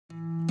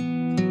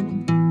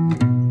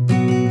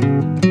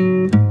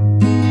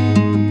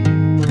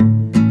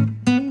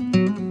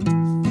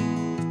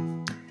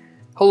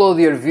Hello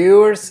dear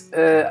viewers,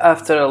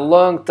 after a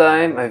long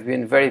time I've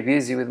been very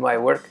busy with my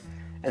work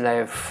and I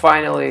have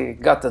finally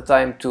got the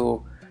time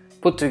to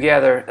put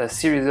together a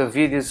series of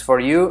videos for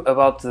you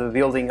about the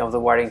building of the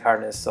wiring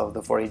harness of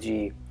the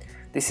 4AGE.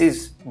 This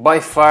is by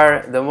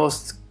far the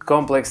most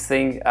complex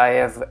thing I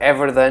have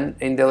ever done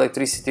in the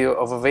electricity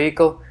of a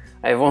vehicle.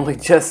 I've only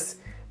just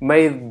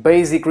made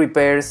basic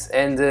repairs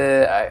and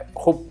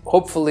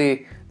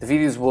hopefully the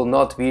videos will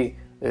not be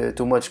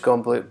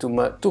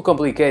too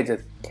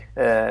complicated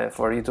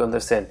for you to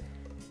understand.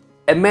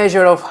 A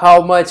measure of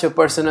how much a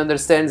person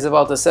understands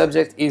about the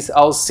subject is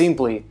how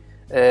simply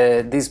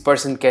this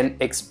person can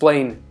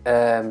explain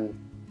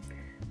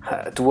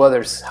to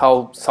others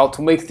how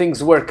to make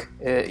things work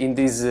in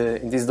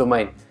this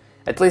domain.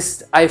 At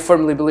least I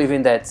firmly believe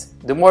in that.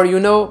 The more you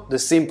know, the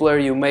simpler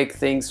you make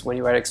things when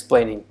you are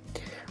explaining.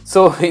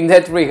 So in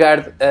that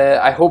regard,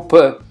 I hope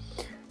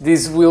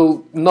this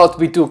will not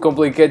be too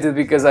complicated,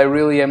 because I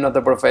really am not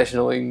a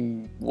professional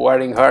in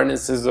wiring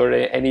harnesses or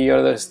any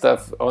other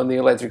stuff on the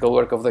electrical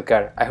work of the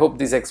car. I hope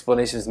these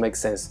explanations make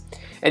sense.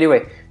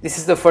 Anyway, this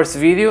is the first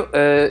video.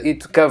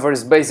 It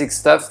covers basic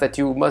stuff that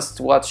you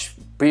must watch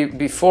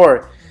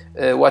before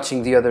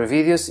watching the other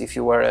videos. If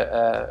you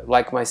are,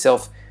 like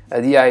myself, a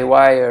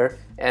DIYer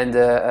and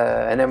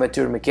an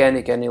amateur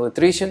mechanic and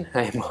electrician.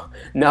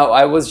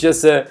 I was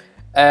just an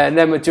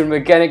amateur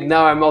mechanic,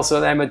 now I'm also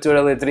an amateur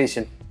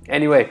electrician.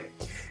 Anyway,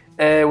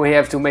 we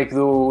have to make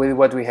do with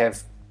what we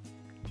have.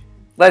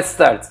 Let's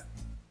start.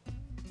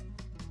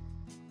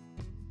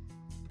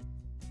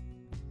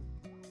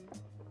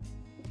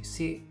 You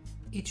see,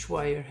 each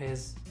wire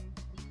has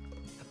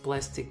a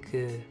plastic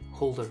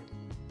holder.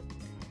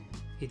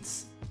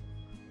 It's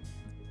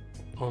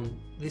on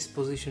this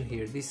position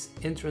here. This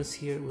entrance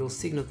here will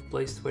signal the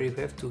place where you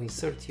have to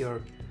insert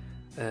your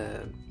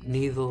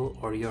needle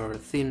or your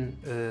thin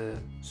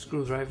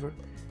screwdriver,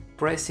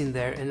 press in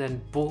there and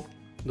then pull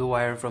the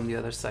wire from the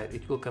other side.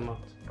 It will come out.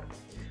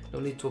 No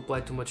need to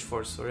apply too much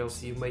force or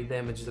else you may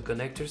damage the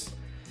connectors.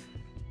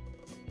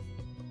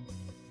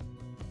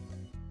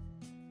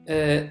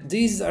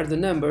 These are the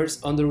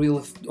numbers on the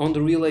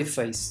relay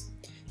face,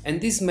 and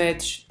these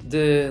match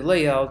the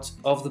layout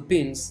of the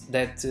pins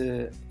that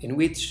in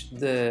which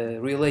the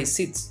relay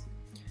sits.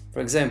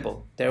 For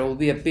example, there will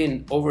be a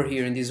pin over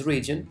here in this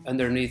region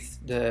underneath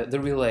the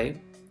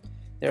relay.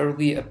 There will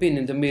be a pin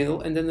in the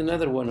middle and then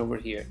another one over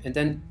here, and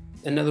then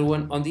another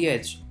one on the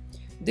edge.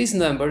 These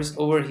numbers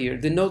over here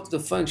denote the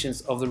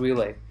functions of the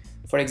relay.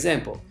 For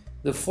example,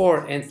 the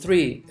 4 and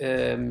 3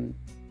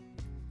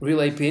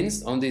 relay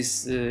pins on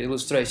this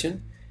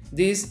illustration,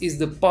 this is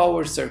the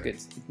power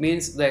circuit. It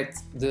means that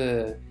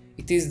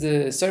it is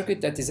the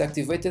circuit that is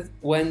activated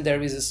when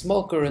there is a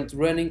small current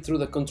running through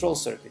the control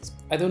circuit.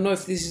 I don't know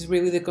if this is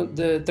really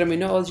the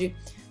terminology,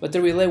 but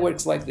the relay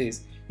works like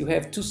this. You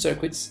have two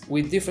circuits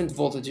with different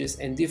voltages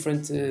and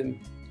different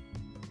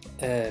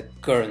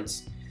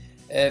currents.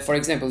 For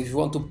example, if you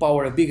want to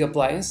power a big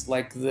appliance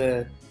like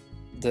the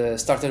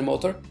starter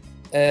motor,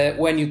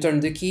 when you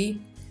turn the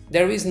key,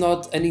 there is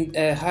not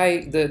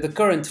the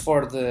current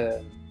for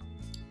the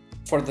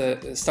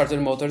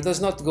starter motor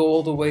does not go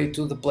all the way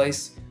to the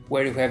place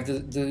where you have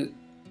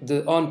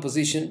the on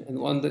position and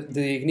on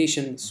the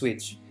ignition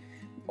switch.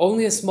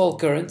 Only a small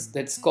current,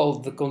 that's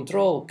called the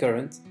control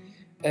current,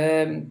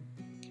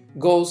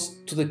 goes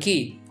to the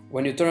key.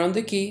 When you turn on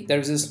the key, there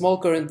is a small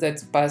current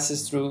that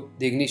passes through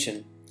the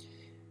ignition.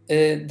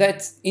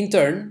 That in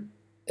turn,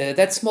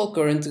 that small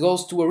current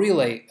goes to a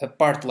relay, a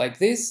part like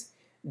this,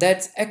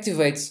 that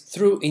activates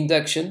through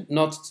induction,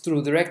 not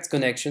through direct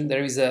connection.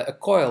 There is a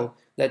coil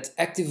that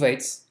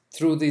activates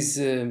through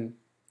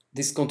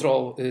this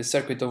control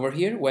circuit over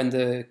here. When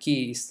the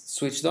key is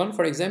switched on,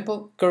 for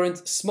example,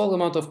 small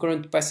amount of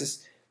current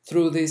passes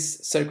through this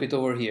circuit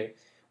over here,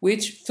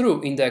 which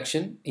through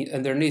induction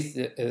underneath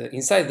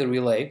inside the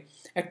relay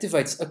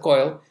activates a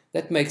coil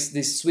that makes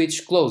this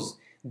switch close.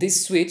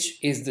 This switch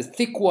is the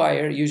thick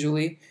wire,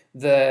 usually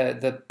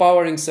the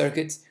powering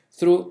circuit.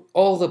 Through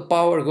all the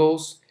power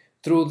goes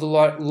through the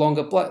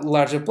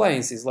large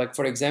appliances, like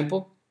for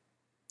example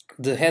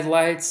the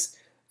headlights.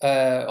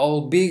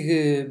 All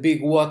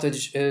big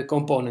wattage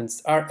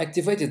components are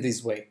activated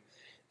this way.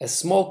 A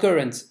small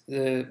current,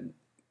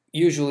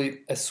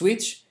 usually a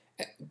switch,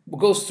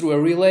 goes through a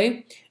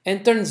relay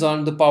and turns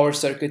on the power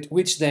circuit,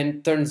 which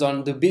then turns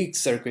on the big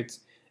circuit.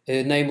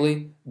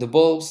 Namely the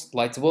bulbs,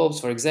 light bulbs,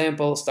 for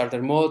example,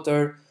 starter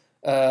motor,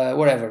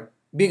 whatever,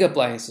 big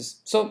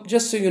appliances. So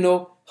just so you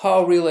know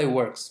how relay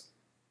works.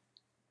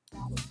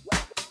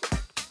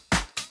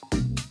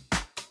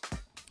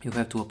 You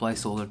have to apply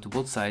solder to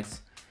both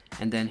sides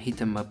and then heat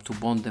them up to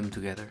bond them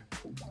together.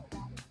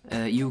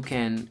 You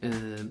can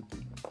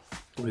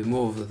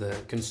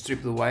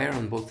strip the wire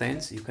on both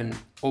ends. You can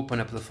open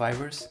up the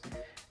fibers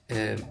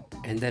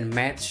and then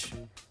match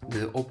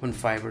the open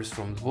fibers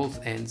from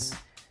both ends,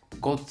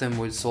 coat them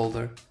with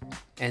solder,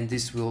 and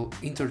this will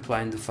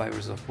intertwine the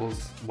fibers of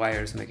both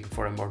wires, making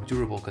for a more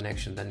durable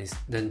connection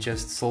than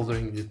just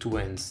soldering the two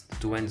ends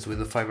with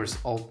the fibers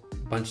all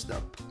bunched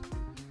up.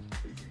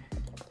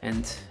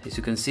 And as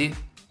you can see,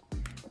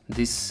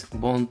 this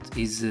bond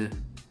is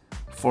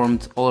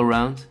formed all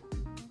around.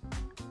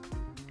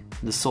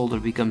 The solder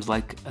becomes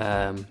like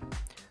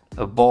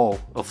a ball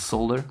of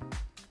solder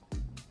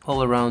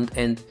all around,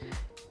 and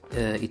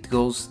it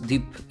goes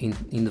deep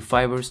in the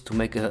fibers to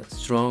make a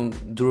strong,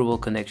 durable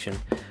connection.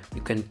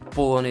 You can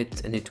pull on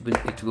it and it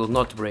will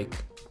not break.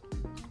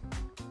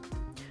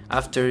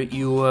 After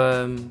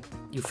you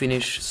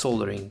finish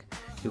soldering,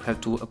 you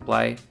have to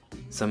apply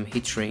some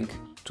heat shrink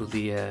to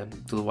the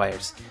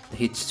wires. The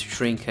heat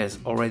shrink has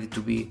already to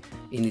be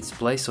in its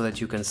place so that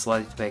you can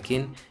slide it back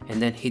in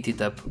and then heat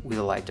it up with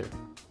a lighter.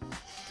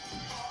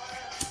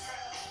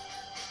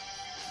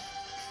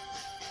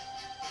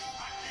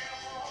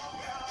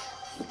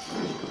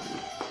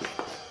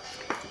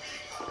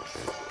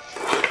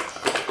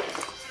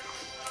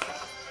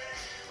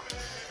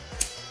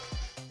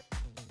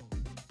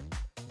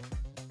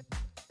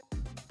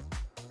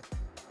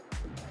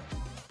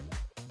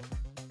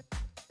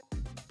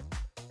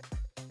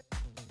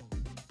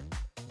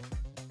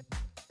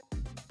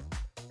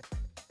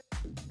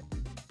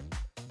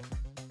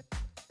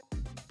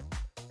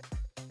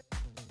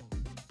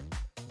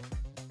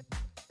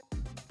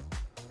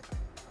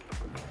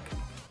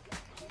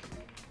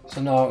 So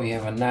now we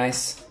have a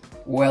nice,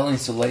 well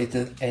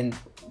insulated and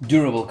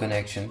durable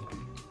connection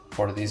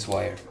for this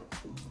wire.